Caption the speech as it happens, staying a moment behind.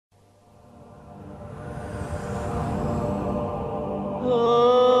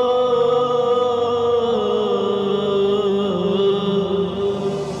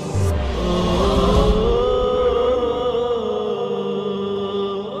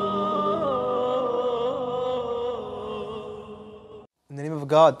of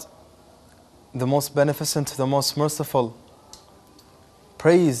God, the most beneficent, the most merciful.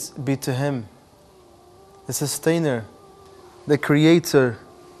 Praise be to Him, the sustainer, the creator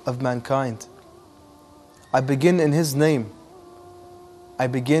of mankind. I begin in His name. I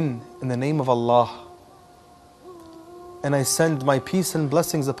begin in the name of Allah. And I send my peace and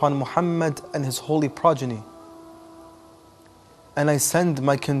blessings upon Muhammad and his holy progeny. And I send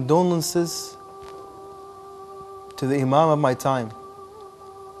my condolences to the Imam of my time.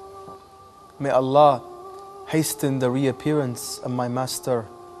 May Allah hasten the reappearance of my master,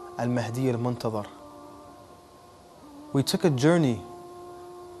 al-Mahdi al-Muntadhar. We took a journey,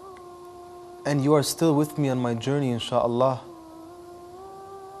 and you are still with me on my journey, insha'Allah.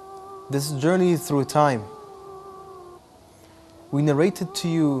 This journey through time. We narrated to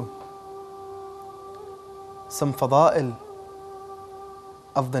you some fada'il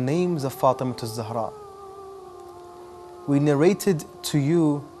of the names of Fatima al-Zahra. We narrated to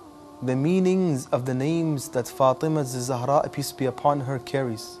you the meanings of the names that Fatima al-Zahra, peace be upon her,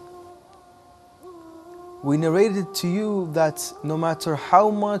 carries. We narrated to you that no matter how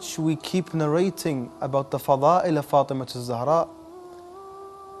much we keep narrating about the fada'il of Fatima al-Zahra,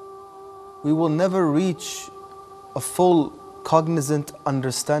 we will never reach a full cognizant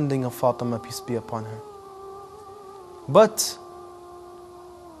understanding of Fatima, peace be upon her. But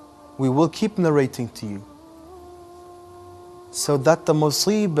we will keep narrating to you, so that the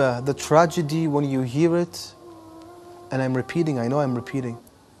musibah, the tragedy, when you hear it, and I'm repeating, I know I'm repeating,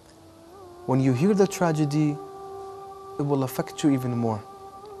 when you hear the tragedy, it will affect you even more.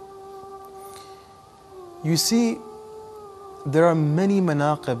 You see, there are many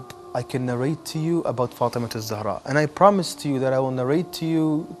manaqib I can narrate to you about Fatima al-Zahra. And I promise to you that I will narrate to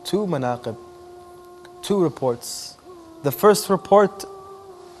you 2 manaqib, 2 reports. The first report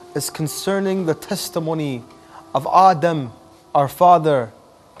is concerning the testimony of Adam, our father,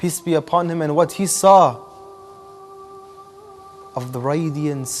 peace be upon him, and what he saw of the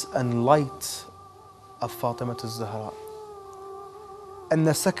radiance and light of Fatima al-Zahra. And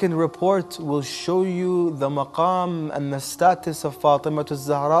the second report will show you the maqam and the status of Fatima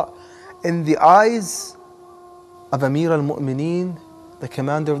al-Zahra in the eyes of Amir al-Mu'mineen, the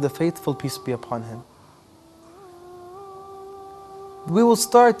commander of the faithful, peace be upon him. We will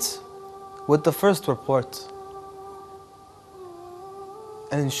start with the first report.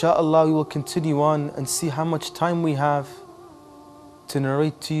 And insha'Allah we will continue on and see how much time we have to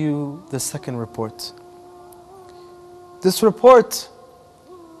narrate to you the second report. This report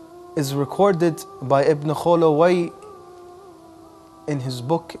is recorded by Ibn Kholaway in his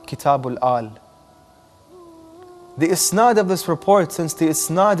book Kitab al-Al. The isnad of this report, since the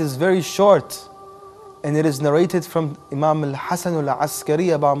isnad is very short and it is narrated from Imam al-Hassan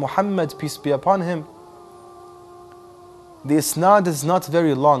al-Askari, Aba Muhammad, peace be upon him, the isnad is not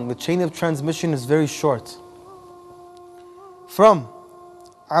very long. The chain of transmission is very short. From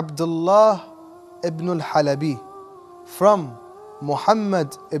Abdullah ibn al-Halabi, from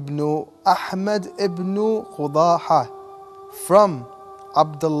Muhammad ibn Ahmad ibn Qudaha, from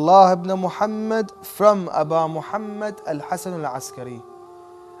Abdullah ibn Muhammad, from Aba Muhammad al-Hassan al-Askari.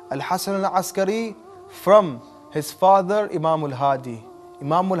 Al-Hassan al-Askari from his father Imam al-Hadi.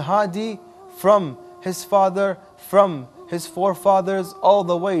 Imam al-Hadi from his father, from his forefathers, all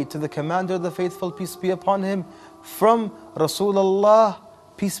the way to the commander of the faithful, peace be upon him, from Rasulullah,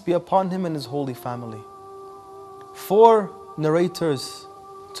 peace be upon him, and his holy family. 4 narrators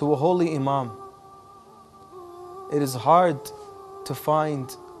to a holy Imam. It is hard to find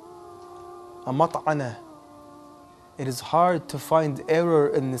a mat'ana. It is hard to find error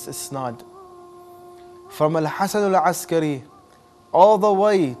in this isnad. From al-Hasan al-Askari all the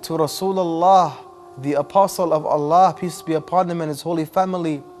way to Rasulullah, the apostle of Allah, peace be upon him, and his holy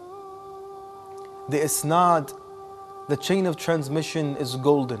family, the isnad, the chain of transmission is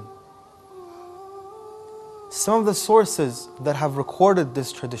golden. Some of the sources that have recorded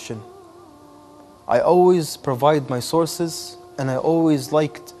this tradition, I always provide my sources, and I always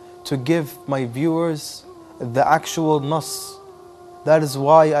liked to give my viewers the actual nas. That is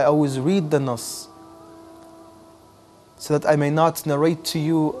why I always read the nas, so that I may not narrate to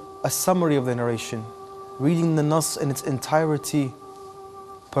you a summary of the narration. Reading the nas in its entirety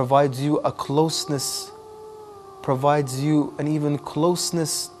provides you a closeness, provides you an even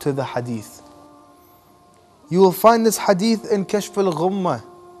closeness to the hadith. You will find this hadith in Kashf al-Ghumma,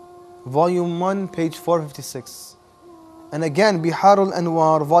 volume 1, page 456. And again, Bihar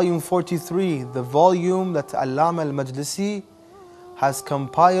al-Anwar, volume 43, the volume that Allama al-Majlisi has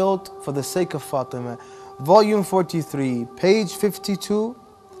compiled for the sake of Fatima. Volume 43, page 52.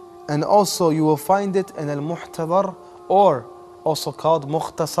 And also you will find it in al-Muhtadhar or also called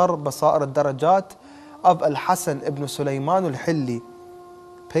Mukhtasar Basair al-Darajat of al-Hasan ibn Sulaiman al-Hilli,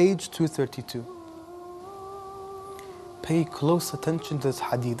 page 232. Pay close attention to this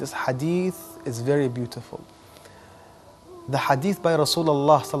hadith. This hadith is very beautiful. The hadith by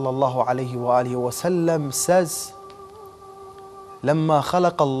Rasulullah sallallahu alayhi wa alihi wa sallam says, لما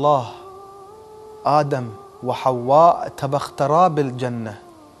خلق الله آدم وحواء تبخترا بالجنة.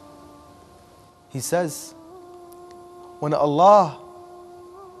 He says, when Allah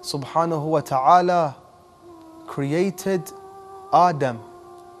subhanahu wa ta'ala created Adam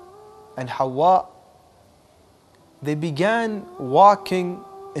and Hawa, they began walking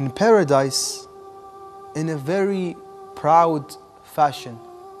in paradise in a very proud fashion.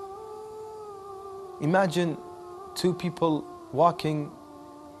 Imagine two people walking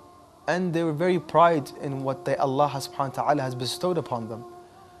and they were very proud in what Allah subhanahu wa ta'ala has bestowed upon them.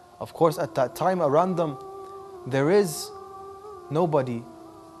 Of course, at that time around them, there is nobody.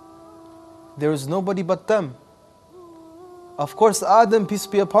 There is nobody but them. Of course, Adam, peace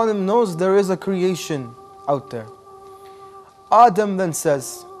be upon him, knows there is a creation out there. Adam then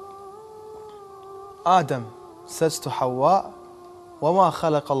says, Adam says to Hawa, وَمَا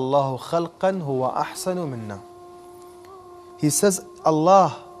خَلَقَ اللَّهُ خَلْقًا هُوَ أَحْسَنُ مِنَّا. He says,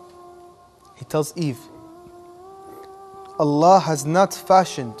 he tells Eve, Allah has not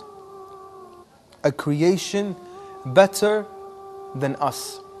fashioned a creation better than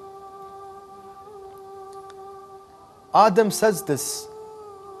us. Adam says this,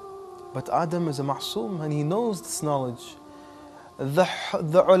 but Adam is a ma'soom and he knows this knowledge. The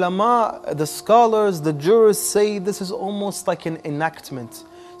ulama, the scholars, the jurists say this is almost like an enactment.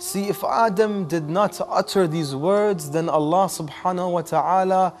 See, if Adam did not utter these words, then Allah subhanahu wa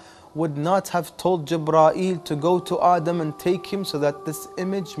ta'ala would not have told Jibreel to go to Adam and take him so that this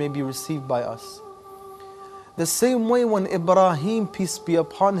image may be received by us. The same way when Ibrahim, peace be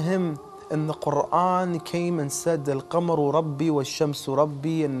upon him, in the Quran came and said, Al-Qamaru Rabbi wal-Shamsu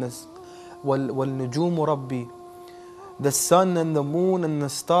Rabbi wal-Nujumu Rabbi. The sun and the moon and the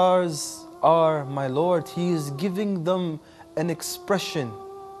stars are my Lord. He is giving them an expression,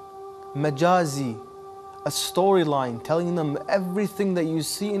 majazi, a storyline, telling them everything that you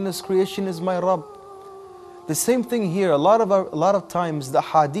see in this creation is my Rabb. The same thing here. A lot of times the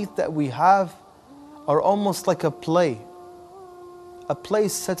hadith that we have are almost like a play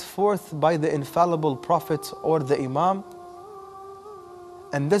set forth by the infallible Prophet or the Imam.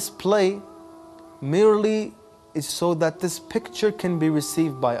 And this play merely is so that this picture can be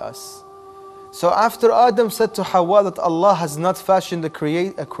received by us. So after Adam said to Hawa that Allah has not fashioned a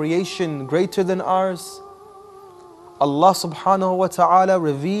creation greater than ours, Allah subhanahu wa ta'ala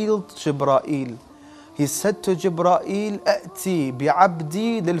revealed Jibreel. He said to Jibreel, أَأْتِي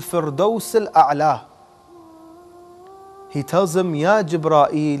بِعَبْدِي لِلْفِرْدَوْسِ الْأَعْلَى. He tells him, Ya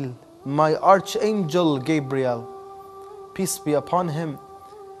Jibreel, my archangel Gabriel, peace be upon him,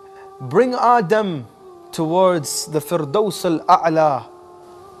 bring Adam towards the Firdaus al-A'la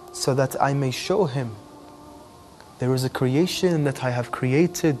so that I may show him there is a creation that I have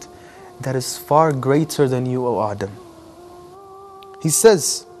created that is far greater than you, O Adam. He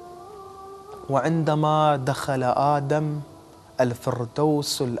says, وَعِنْدَمَا دَخَلَ آدَمْ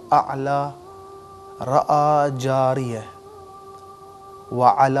الْفِرْدَوْسُ الْأَعْلَى رَأَى جَارِيَةً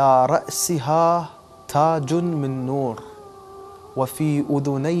وَعَلَى رَأْسِهَا تَاجٌ مِّن نُّورٍ وفي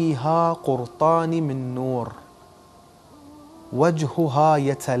أذنيها قرطان من نور وجهها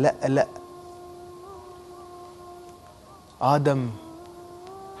يتلألأ. Adam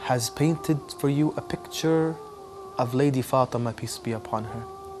has painted for you a picture of Lady Fatima, peace be upon her.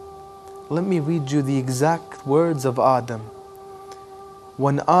 Let me read you the exact words of Adam.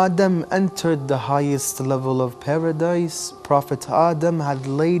 When Adam entered the highest level of paradise, Prophet Adam had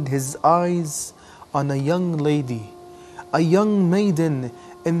laid his eyes on a young lady, a young maiden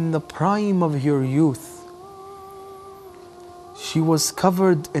in the prime of her youth. She was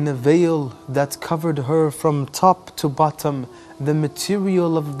covered in a veil that covered her from top to bottom. The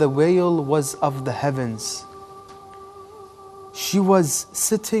material of the veil was of the heavens. She was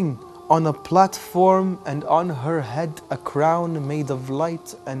sitting on a platform, and on her head a crown made of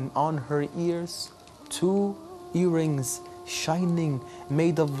light, and on her ears 2 earrings shining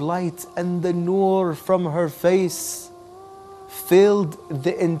made of light, and the nur from her face filled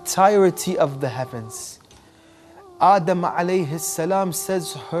the entirety of the heavens. Adam alayhi salam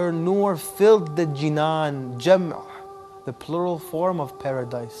says her nur filled the jinan, jam', the plural form of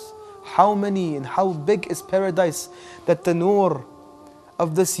paradise. How many and how big is paradise that the nur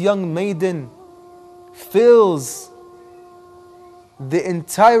of this young maiden fills the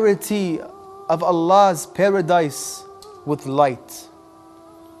entirety of Allah's paradise? with light.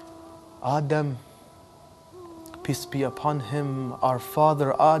 Adam, peace be upon him, our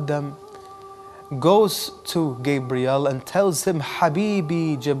father Adam, goes to Gabriel and tells him,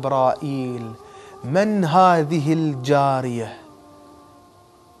 Habibi Jibra'il, man hadhihi al-jariyah?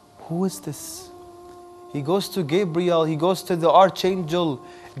 Who is this? He goes to Gabriel, he goes to the archangel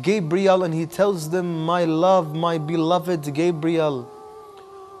Gabriel, and he tells them, my love, my beloved Gabriel,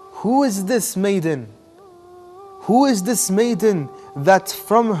 who is this maiden? Who is this maiden that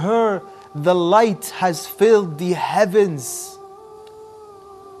from her the light has filled the heavens?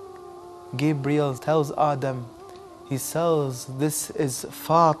 Gabriel tells Adam, he says, this is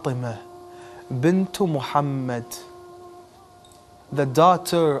Fatima bint Muhammad, the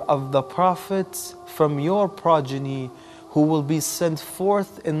daughter of the Prophet from your progeny, who will be sent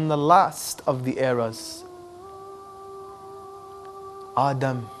forth in the last of the eras.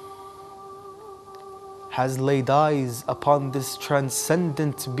 Adam has laid eyes upon this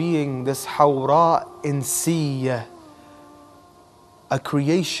transcendent being, this Hawra Insiyya, a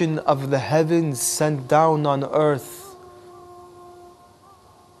creation of the heavens sent down on earth.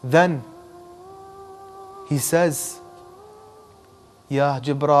 Then he says, Ya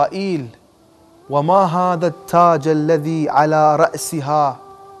Jibra'il, وَمَا هَذَا التَّاجَ الَّذِي عَلَى رَأْسِهَا?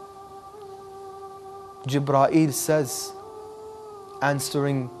 Jibra'il says,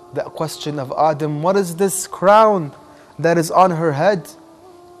 answering the question of Adam, what is this crown that is on her head?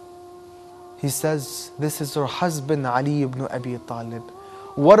 He says, this is her husband Ali ibn Abi Talib.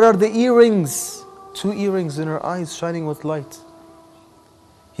 What are the earrings? 2 earrings in her eyes shining with light.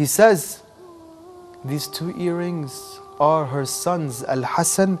 He says, these 2 earrings are her sons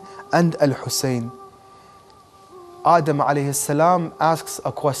al-Hassan and al-Hussein. Adam alayhi salam asks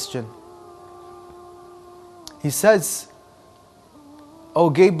a question. He says, O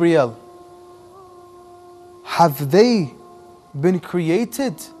Gabriel, have they been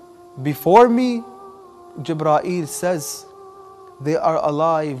created before me? Jibra'il says, they are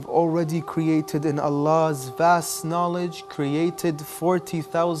alive, already created in Allah's vast knowledge, created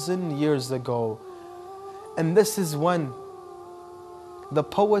 40,000 years ago. And this is when the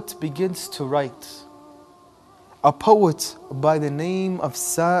poet begins to write. A poet by the name of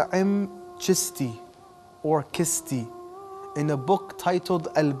Sa'im Chisti or Kisti, in a book titled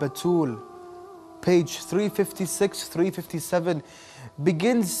Al-Batul, page 356, 357,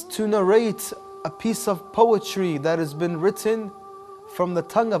 begins to narrate a piece of poetry that has been written from the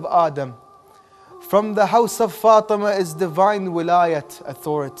tongue of Adam. From the house of Fatima is divine wilayat,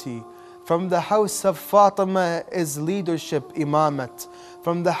 authority. From the house of Fatima is leadership, imamat.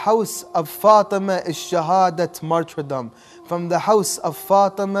 From the house of Fatima is shahadat, martyrdom. From the house of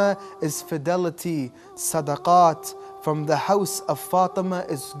Fatima is fidelity, sadaqat. From the house of Fatima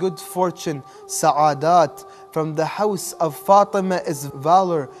is good fortune, sa'adat. From the house of Fatima is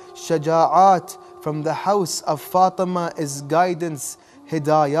valor, shaja'at. From the house of Fatima is guidance,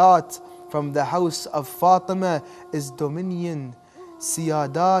 hidayat. From the house of Fatima is dominion,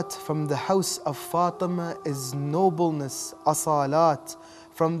 siyadat. From the house of Fatima is nobleness, asalat.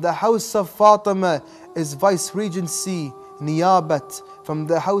 From the house of Fatima is vice regency, niyabat. From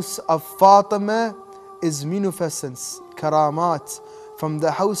the house of Fatima is munificence, karamat. From the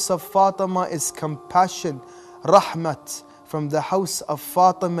house of Fatima is compassion, rahmat. From the house of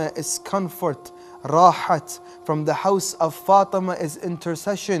Fatima is comfort, rahat. From the house of Fatima is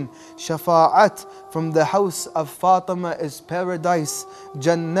intercession, shafa'at. From the house of Fatima is paradise,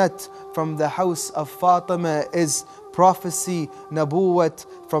 jannat. From the house of Fatima is prophecy, nabuwat.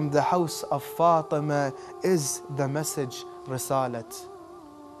 From the house of Fatima is the message, risalat.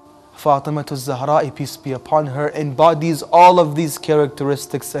 Fatima al-Zahra, peace be upon her, embodies all of these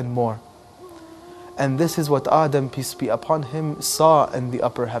characteristics and more. And this is what Adam, peace be upon him, saw in the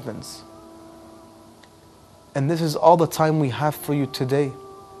upper heavens. And this is all the time we have for you today.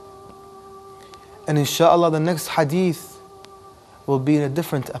 And inshallah, the next hadith will be in a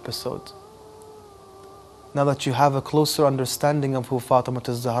different episode. Now that you have a closer understanding of who Fatima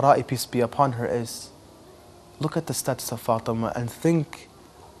al-Zahra, peace be upon her, is, look at the status of Fatima and think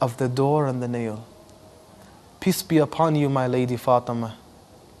of the door and the nail. Peace be upon you, my lady Fatima.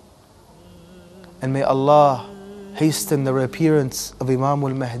 And may Allah hasten the reappearance of Imam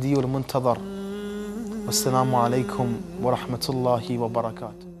al-Mahdi al-Muntadhar. Wassalamu alaikum wa rahmatullahi wa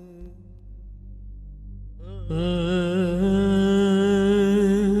barakatuh.